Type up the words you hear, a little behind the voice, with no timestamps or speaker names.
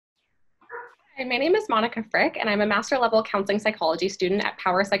Hi, my name is Monica Frick, and I'm a master level counseling psychology student at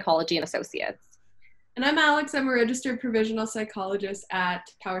Power Psychology and Associates. And I'm Alex. I'm a registered provisional psychologist at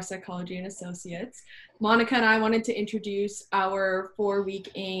Power Psychology and Associates. Monica and I wanted to introduce our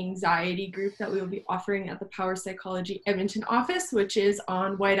 4-week anxiety group that we will be offering at the Power Psychology Edmonton office, which is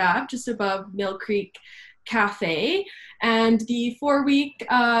on White Ave, just above Mill Creek Cafe. And the 4-week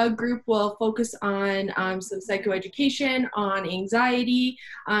group will focus on some psychoeducation, on anxiety,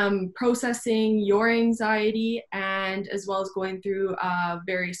 processing your anxiety, and as well as going through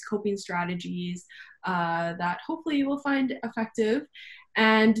various coping strategies that hopefully you will find effective.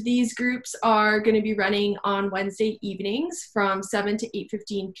 And these groups are going to be running on Wednesday evenings from 7 to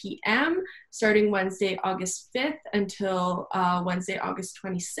 8:15 p.m. starting Wednesday, August 5th until Wednesday, August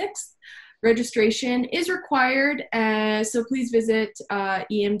 26th. Registration is required, so please visit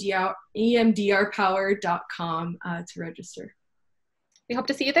emdrpower.com to register. We hope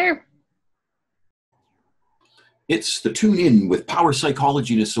to see you there. It's the Tune In with Power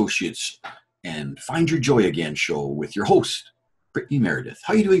Psychology and Associates and Find Your Joy Again show with your host, Brittany Meredith.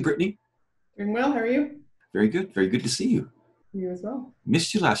 How are you doing, Brittany? Doing well. How are you? Very good. Very good to see you. You as well.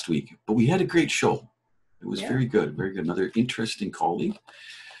 Missed you last week, but we had a great show. It was very good. Very good. Another interesting colleague.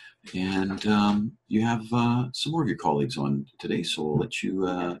 And you have some more of your colleagues on today, so I'll let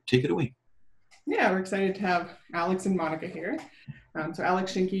you take it away. Yeah, we're excited to have Alex and Monica here. So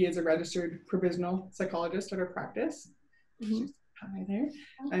Alex Schinke is a registered provisional psychologist at our practice. She's hi there.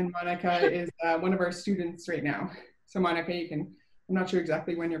 And Monica is one of our students right now. So Monica, I'm not sure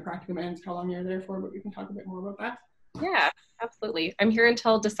exactly when your practicum ends, how long you're there for, but we can talk a bit more about that. Yeah, absolutely. I'm here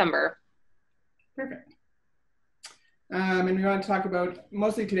until December. Perfect. And we want to talk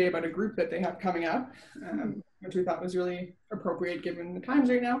mostly today about a group that they have coming up, which we thought was really appropriate given the times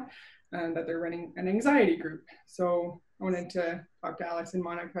right now, and that they're running an anxiety group. So I wanted to talk to Alex and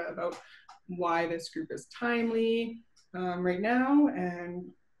Monica about why this group is timely right now,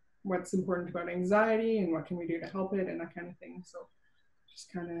 and what's important about anxiety, and what can we do to help it, and that kind of thing. So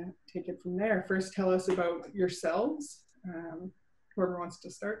just kind of take it from there. First, tell us about yourselves. Whoever wants to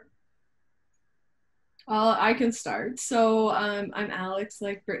start. Well, I can start. So I'm Alex,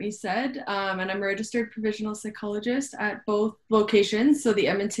 like Brittany said, and I'm a registered provisional psychologist at both locations, so the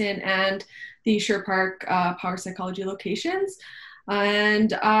Edmonton and the Sherwood Park Power Psychology locations.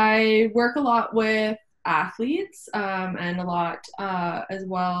 And I work a lot with athletes and a lot as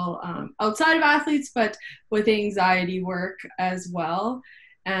well outside of athletes, but with anxiety work as well,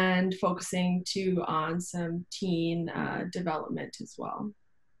 and focusing on some teen development as well.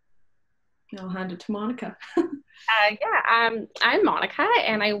 I'll hand it to Monica. I'm Monica,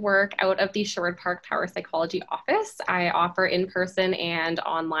 and I work out of the Sherwood Park Power Psychology office. I offer in-person and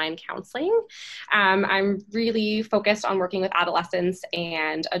online counseling. I'm really focused on working with adolescents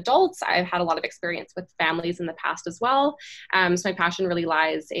and adults. I've had a lot of experience with families in the past as well. So my passion really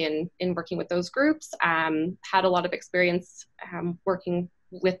lies in working with those groups. Had a lot of experience working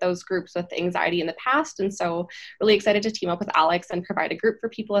with those groups with anxiety in the past. And so really excited to team up with Alex and provide a group for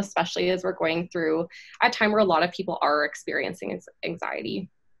people, especially as we're going through a time where a lot of people are experiencing anxiety.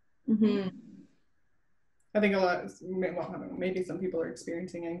 Mm-hmm. I think maybe some people are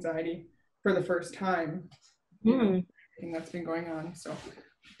experiencing anxiety for the first time. Everything that's been going on. So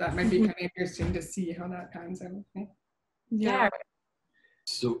that might be kind of interesting to see how that pans out. Yeah.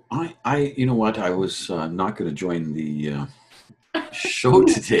 So I you know what, I was not going to join the show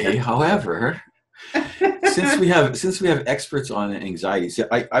today. However, since we have experts on anxiety, so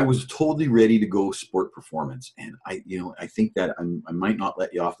I was totally ready to go sport performance, and I think that I might not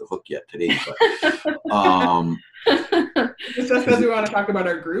let you off the hook yet today, but it's just because we want to talk about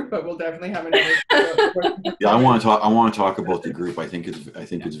our group, but we'll definitely have another. Yeah, I want to talk about the group. I think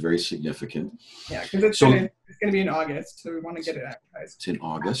it's very significant. Yeah, because it's going to be in August, so we want to get it advertised. It's in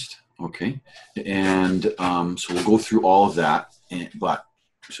August, okay, and so we'll go through all of that,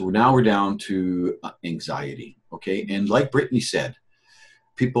 so now we're down to anxiety, okay, and like Brittany said,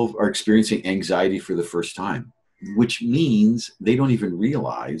 people are experiencing anxiety for the first time, which means they don't even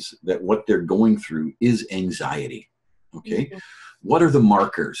realize that what they're going through is anxiety, okay. Mm-hmm. What are the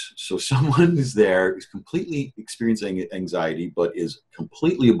markers? So someone is completely experiencing anxiety, but is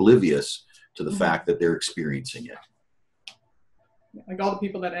completely oblivious to the fact that they're experiencing it. Like all the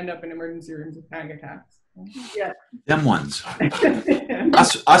people that end up in emergency rooms with panic attacks. Yeah. Them ones.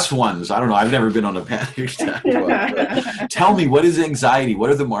 us ones. I don't know. I've never been on a panic attack. But tell me, what is anxiety?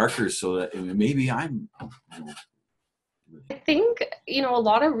 What are the markers so that maybe I'm I think, a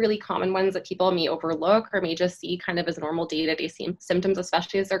lot of really common ones that people may overlook or may just see kind of as normal day-to-day symptoms,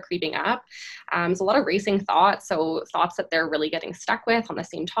 especially as they're creeping up. There's a lot of racing thoughts, so thoughts that they're really getting stuck with on the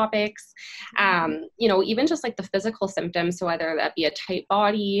same topics. Even just like the physical symptoms, so whether that be a tight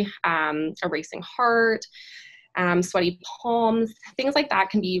body, a racing heart, sweaty palms, things like that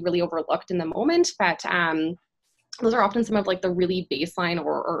can be really overlooked in the moment, but those are often some of like the really baseline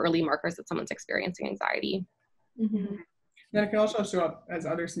or early markers that someone's experiencing anxiety. Mm-hmm. Then it can also show up as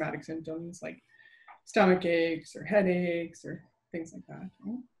other somatic symptoms like stomach aches or headaches or things like that.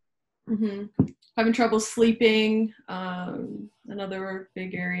 Mm-hmm. Having trouble sleeping, another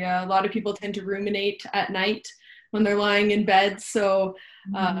big area. A lot of people tend to ruminate at night when they're lying in bed, so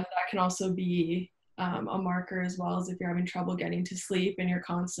that can also be a marker, as well as if you're having trouble getting to sleep and you're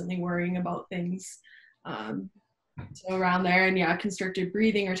constantly worrying about things. So around there, and constricted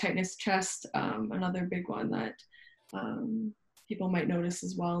breathing or tightness chest, another big one that people might notice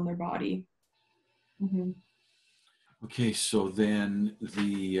as well in their body. Mm-hmm. Okay, so then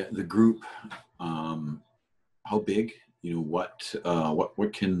the group, how big? What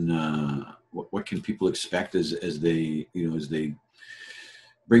can people expect as they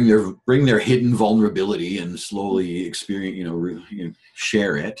bring their hidden vulnerability and slowly experience,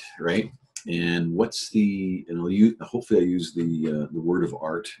 share it, right? And what's the, hopefully I use the word of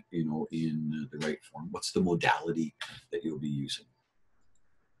art, in the right form. What's the modality that you'll be using?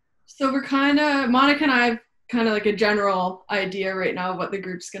 So we're Monica and I have kind of like a general idea right now of what the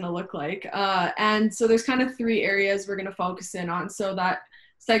group's going to look like. And so there's kind of 3 areas we're going to focus in on. So that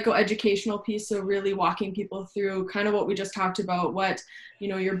psychoeducational piece, so really walking people through kind of what we just talked about, what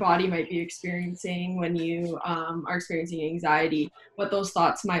your body might be experiencing when you are experiencing anxiety, what those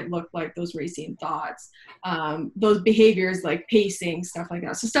thoughts might look like, those racing thoughts, those behaviors like pacing, stuff like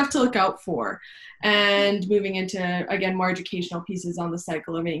that. So stuff to look out for. And moving into, again, more educational pieces on the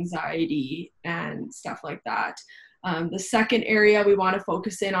cycle of anxiety and stuff like that. The second area we want to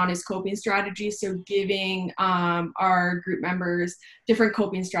focus in on is coping strategies. So giving our group members different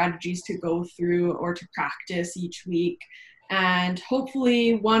coping strategies to go through or to practice each week. And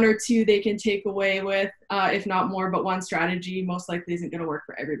hopefully 1 or 2 they can take away with, if not more, but one strategy most likely isn't going to work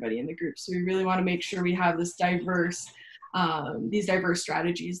for everybody in the group. So we really want to make sure we have this these diverse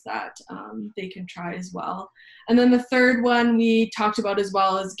strategies that they can try as well. And then the third one we talked about as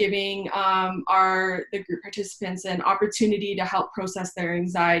well is giving the group participants an opportunity to help process their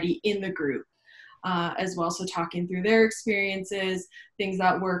anxiety in the group as well. So talking through their experiences, things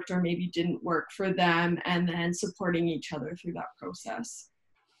that worked or maybe didn't work for them, and then supporting each other through that process.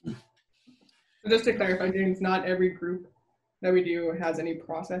 Just to clarify, James, not every group that we do has any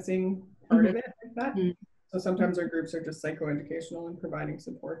processing part of it like that. So sometimes our groups are just psychoeducational and providing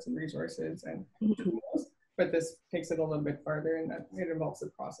supports and resources and tools, but this takes it a little bit farther in that it involves the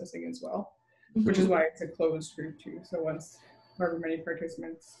processing as well, which is why it's a closed group too. So once however many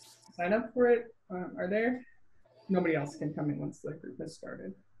participants sign up for it are there, nobody else can come in once the group has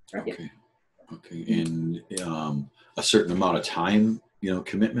started. Right? Okay. And a certain amount of time,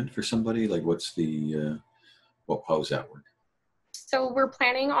 commitment for somebody, like what's the, how does that work? So we're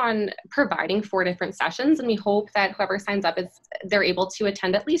planning on providing 4 different sessions, and we hope that whoever signs up they're able to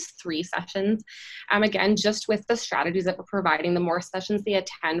attend at least 3 sessions. Again, just with the strategies that we're providing, the more sessions they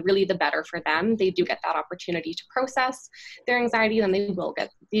attend, really the better for them. They do get that opportunity to process their anxiety, then they will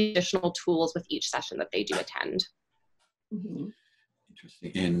get the additional tools with each session that they do attend.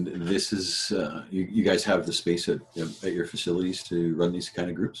 Interesting. And this is, you guys have the space at your facilities to run these kind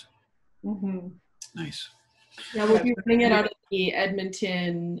of groups? Nice. Yeah, we'll be running it out of the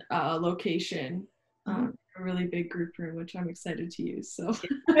Edmonton location, a really big group room, which I'm excited to use. So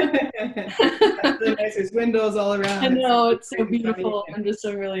really nice. There's windows all around. I know, it's so beautiful. I'm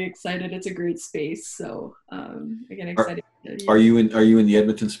really excited. It's a great space. So again, excited. Are you in the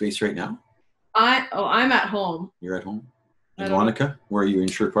Edmonton space right now? I'm at home. You're at home. And Monica, where are you, in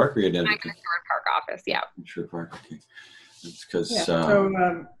Sherwood Park or are you in Edmonton? I'm in the Sherwood Park office. Yeah. Sherwood Park. Okay. It's because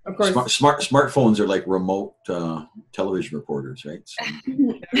of course, smartphones are like remote television reporters, right? So,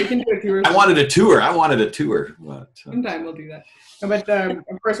 we can do a tour. I wanted a tour. But, sometime we'll do that. But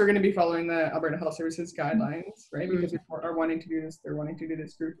of course, we're going to be following the Alberta Health Services guidelines, right? Because we are wanting to do this. They're wanting to do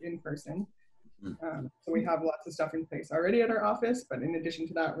this group in person. So we have lots of stuff in place already at our office. But in addition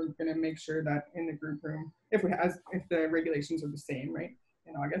to that, we're going to make sure that in the group room, if the regulations are the same, right,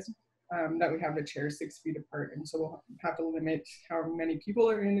 in August. That we have the chairs 6 feet apart, and so we'll have to limit how many people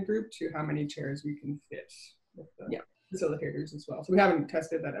are in the group to how many chairs we can fit with the facilitators as well. So we haven't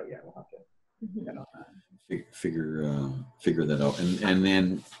tested that out yet. We'll have to get on that. Figure that out, and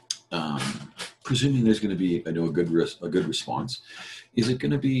then presuming there's going to be, a good response, is it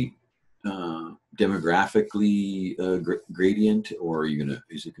going to be demographically gradient, or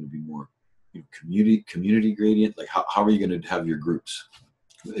is it going to be more community gradient? Like how are you going to have your groups?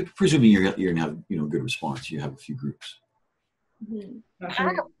 Presuming you're going to have good response, you have a few groups.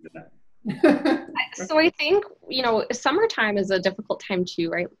 So I think, summertime is a difficult time too,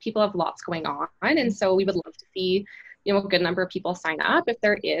 right? People have lots going on. And so we would love to see, a good number of people sign up. If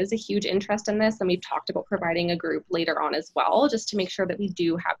there is a huge interest in this, and we've talked about providing a group later on as well, just to make sure that we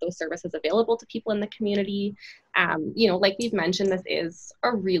do have those services available to people in the community. Like we've mentioned, this is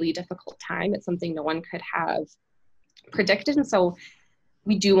a really difficult time. It's something no one could have predicted. And so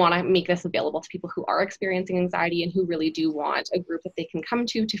we do want to make this available to people who are experiencing anxiety and who really do want a group that they can come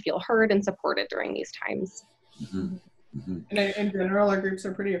to feel heard and supported during these times. Mm-hmm. Mm-hmm. And in general, our groups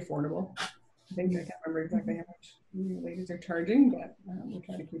are pretty affordable. I think I can't remember exactly how much you ladies are charging, but we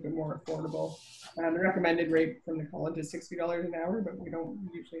try to keep it more affordable. The recommended rate from the college is $60 an hour, but we don't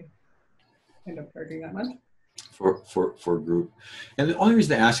usually end up charging that much. For a group. And the only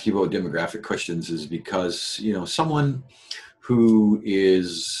reason I ask you about demographic questions is because, someone who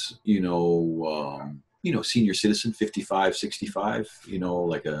is, senior citizen, 55, 65,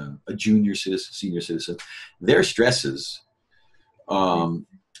 like a junior citizen, senior citizen, their stresses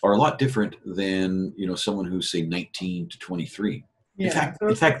are a lot different than, someone who's, say, 19 to 23. Yeah.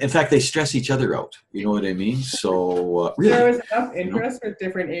 In fact, they stress each other out. You know what I mean? So really, there is enough interest with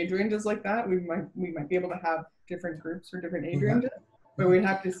different age ranges like that. We might be able to have different groups for different age ranges, but we'd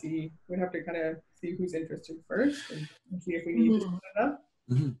have to kind of see who's interested first and see if we need to split it up,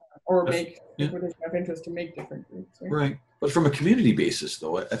 or if there's enough interest to make different groups. Right. But from a community basis,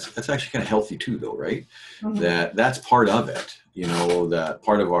 though, that's actually kind of healthy too, though, right? That's part of it. That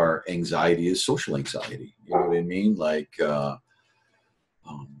part of our anxiety is social anxiety. You know what I mean? Like,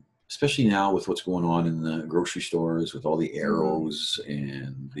 especially now with what's going on in the grocery stores with all the arrows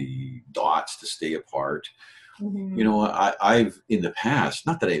and the dots to stay apart. I've in the past,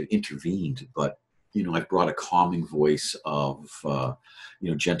 not that I've intervened, but I've brought a calming voice of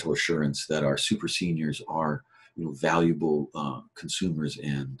gentle assurance that our super seniors are valuable consumers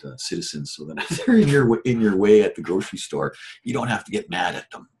and citizens, so that if they're in your way at the grocery store, you don't have to get mad at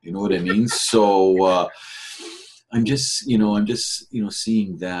them. You know what I mean? So I'm just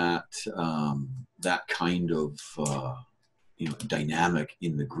seeing that that kind of dynamic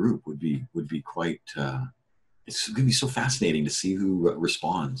in the group would be quite. It's going to be so fascinating to see who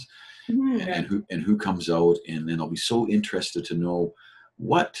responds and who comes out, and then I'll be so interested to know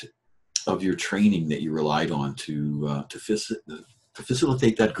what of your training that you relied on to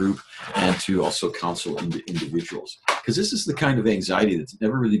facilitate that group and to also counsel individuals, because this is the kind of anxiety that's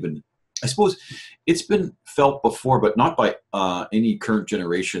never really been. I suppose it's been felt before, but not by any current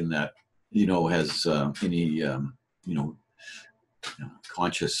generation that has any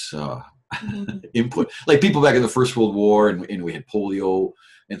conscious input. Like people back in the First World War, and we had polio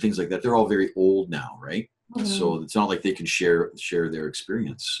and things like that. They're all very old now, right? So it's not like they can share their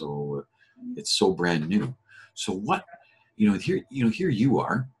experience. So it's so brand new. So what here you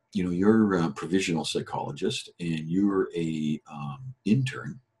are. You're a provisional psychologist, and you're a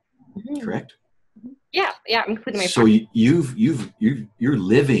intern. Correct? Yeah, I'm including my so you're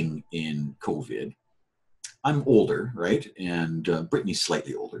living in COVID. I'm older, right? And Brittany's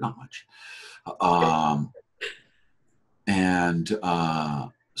slightly older, not much.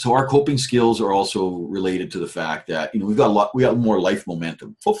 So our coping skills are also related to the fact that we got more life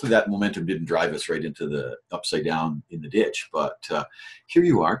momentum. Hopefully that momentum didn't drive us right into the upside down in the ditch. But here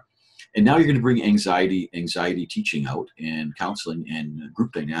you are. And now you're going to bring anxiety teaching out, and counseling and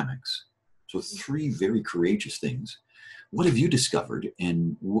group dynamics. So 3 very courageous things. What have you discovered,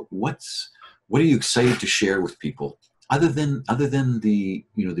 and what are you excited to share with people, other than the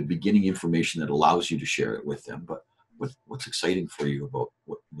the beginning information that allows you to share it with them? But what's exciting for you about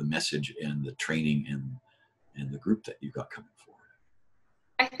the message and the training and the group that you've got coming forward?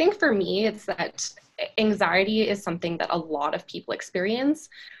 I think for me, it's that anxiety is something that a lot of people experience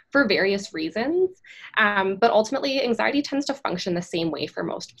for various reasons. But ultimately, anxiety tends to function the same way for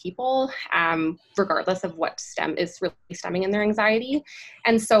most people, regardless of what is really stemming in their anxiety.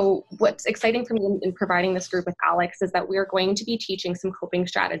 And so what's exciting for me in providing this group with Alex is that we're going to be teaching some coping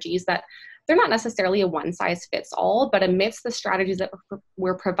strategies that they're not necessarily a one-size-fits-all, but amidst the strategies that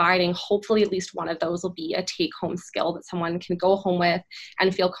we're providing, hopefully at least one of those will be a take-home skill that someone can go home with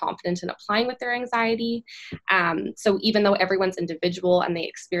and feel confident in applying with their anxiety. So even though everyone's individual and they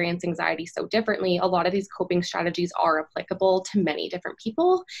experience experience anxiety so differently, a lot of these coping strategies are applicable to many different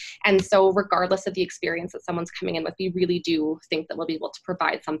people. And so regardless of the experience that someone's coming in with, we really do think that we'll be able to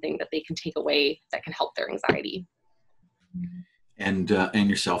provide something that they can take away that can help their anxiety. And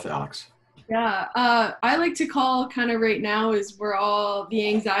yourself, Alex? Yeah, I like to call kind of right now is we're all the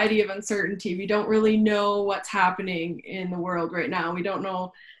anxiety of uncertainty. We don't really know what's happening in the world right now. We don't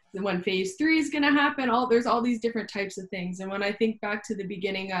know when phase 3 is going to happen. There's all these different types of things. And when I think back to the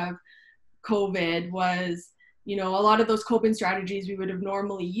beginning of COVID was, you know, a lot of those coping strategies we would have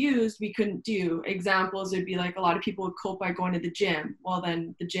normally used, we couldn't do. Examples would be like a lot of people would cope by going to the gym. Well,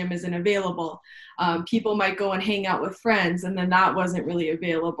 then the gym isn't available. People might go and hang out with friends, and then that wasn't really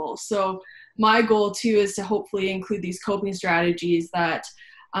available. So my goal too is to hopefully include these coping strategies that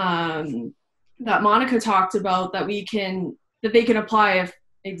that Monica talked about that they can apply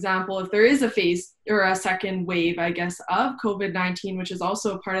if there is a phase or a second wave, I guess, of COVID-19, which is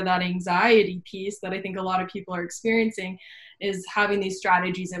also part of that anxiety piece that I think a lot of people are experiencing, is having these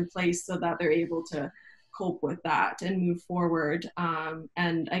strategies in place so that they're able to cope with that and move forward,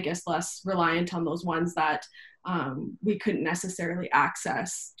 and I guess less reliant on those ones that we couldn't necessarily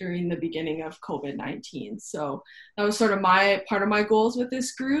access during the beginning of COVID-19. So that was sort of part of my goals with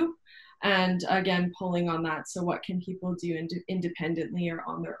this group. And again, pulling on that. So what can people do independently or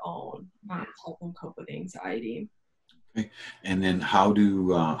on their own to help them cope with anxiety? Okay. And then how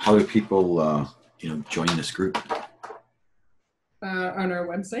do people join this group? On our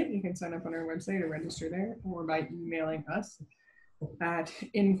website, you can sign up on our website or register there, or by emailing us at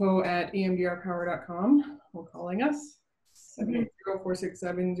info@emdrpower.com or calling us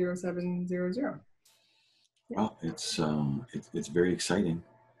 780-467-0700. Well, it's very exciting.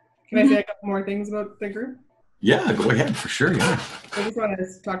 Can I say a couple more things about the group? Yeah, go ahead, for sure. Yeah. I just want to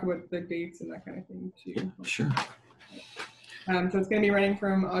talk about the dates and that kind of thing too. Yeah, sure. So it's going to be running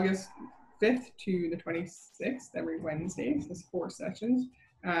from August 5th to the 26th every Wednesday. So it's 4 sessions.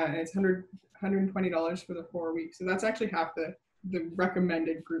 And it's $120 for the 4 weeks. So that's actually half the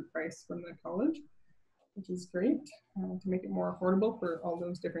recommended group price from the college, which is great, to make it more affordable for all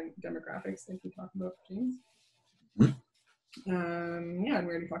those different demographics like we talked about, James. Mm-hmm. And we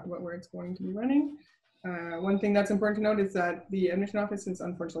already talked about where it's going to be running. One thing that's important to note is that the Edmonton office is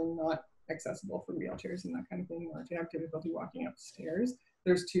unfortunately not accessible for wheelchairs and that kind of thing, or if you have difficulty walking upstairs.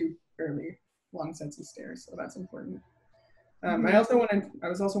 There's 2 fairly long sets of stairs, so that's important. I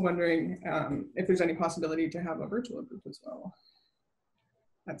was also wondering if there's any possibility to have a virtual group as well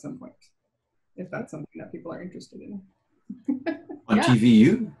at some point, if that's something that people are interested in. On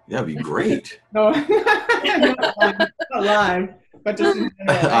TVU? That'd be great. No, not live, but just in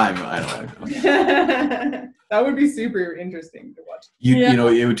general. That would be super interesting to watch. You know,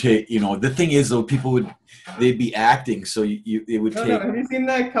 it would take, the thing is though, they'd be acting, so it would take. No. Have you seen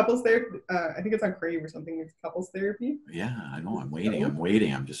the couples therapy? I think it's on Crave or something. It's couples therapy. Yeah, I know. I'm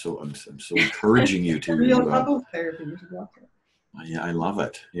waiting. I'm just so encouraging you to. Real couples therapy. You should watch it. Yeah, I love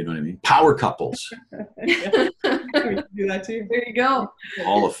it. You know what I mean? Power couples. Yeah. We can do that too. There you go.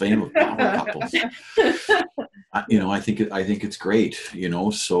 Hall of Fame of power couples. I think it's great.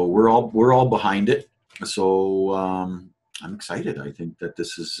 So we're all behind it. So I'm excited. I think that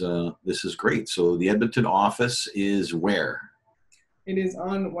this is great. So the Edmonton office is where? It is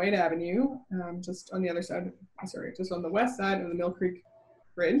on White Avenue, just on the other side. Just on the west side of the Mill Creek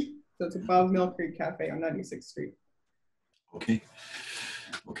Bridge. So it's above Mill Creek Cafe on 96th Street. Okay.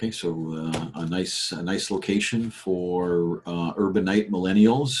 So a nice location for urbanite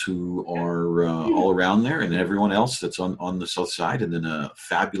millennials who are all around there, and everyone else that's on the south side, and then a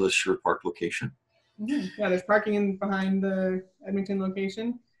fabulous Sherwood Park location. Mm-hmm. Yeah, there's parking behind the Edmonton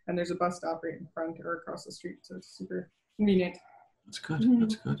location, and there's a bus stop right in front or across the street, so it's super convenient. That's good. Mm-hmm.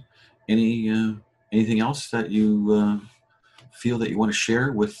 That's good. Anything else that you feel that you want to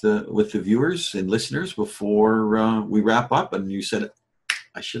share with the viewers and listeners before we wrap up? And you said,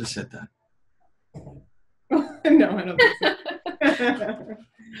 I should have said that. No, I don't think so.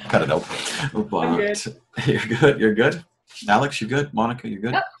 Cut it out. But you're good. Alex, you're good. Monica, you're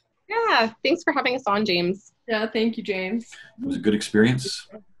good. Yeah, thanks for having us on, James. Yeah, thank you, James. It was a good experience.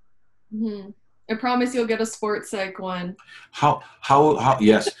 Mm-hmm. I promise you'll get a sports psych one. How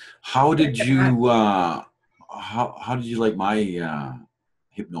yes. How did you how did you like my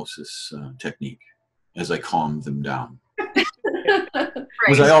hypnosis technique as I calmed them down?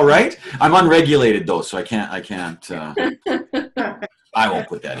 Was I all right? I'm unregulated though, so I can't I won't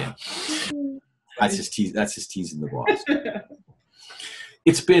put that in. That's just teasing the boss.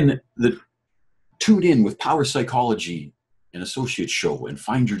 It's been Tune In with Power Psychology and Associates show and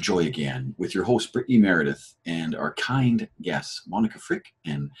Find Your Joy Again with your hosts, Brittany, Meredith, and our kind guests, Monica Frick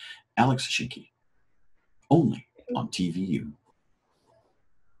and Alex Schinke. Only on TVU.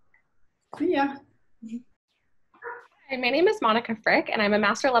 See ya. Hi, my name is Monica Frick, and I'm a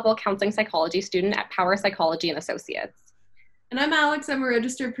master level counseling psychology student at Power Psychology and Associates. And I'm Alex. I'm a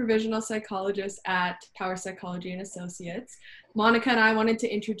registered provisional psychologist at Power Psychology and Associates. Monica and I wanted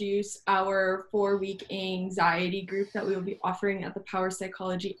to introduce our 4-week anxiety group that we will be offering at the Power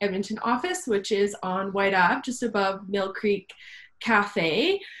Psychology Edmonton office, which is on White Ave, just above Mill Creek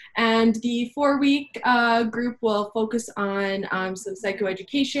Cafe. And the 4-week group will focus on some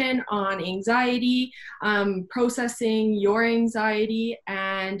psychoeducation, on anxiety, processing your anxiety,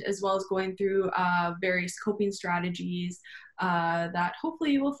 and as well as going through various coping strategies that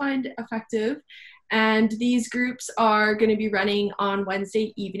hopefully you will find effective. And these groups are going to be running on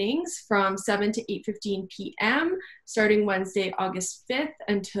Wednesday evenings from 7 to 8:15 p.m., starting Wednesday, August 5th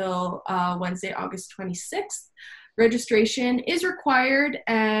until Wednesday, August 26th. Registration is required,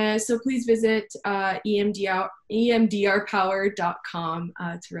 so please visit emdrpower.com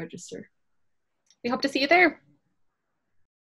to register. We hope to see you there.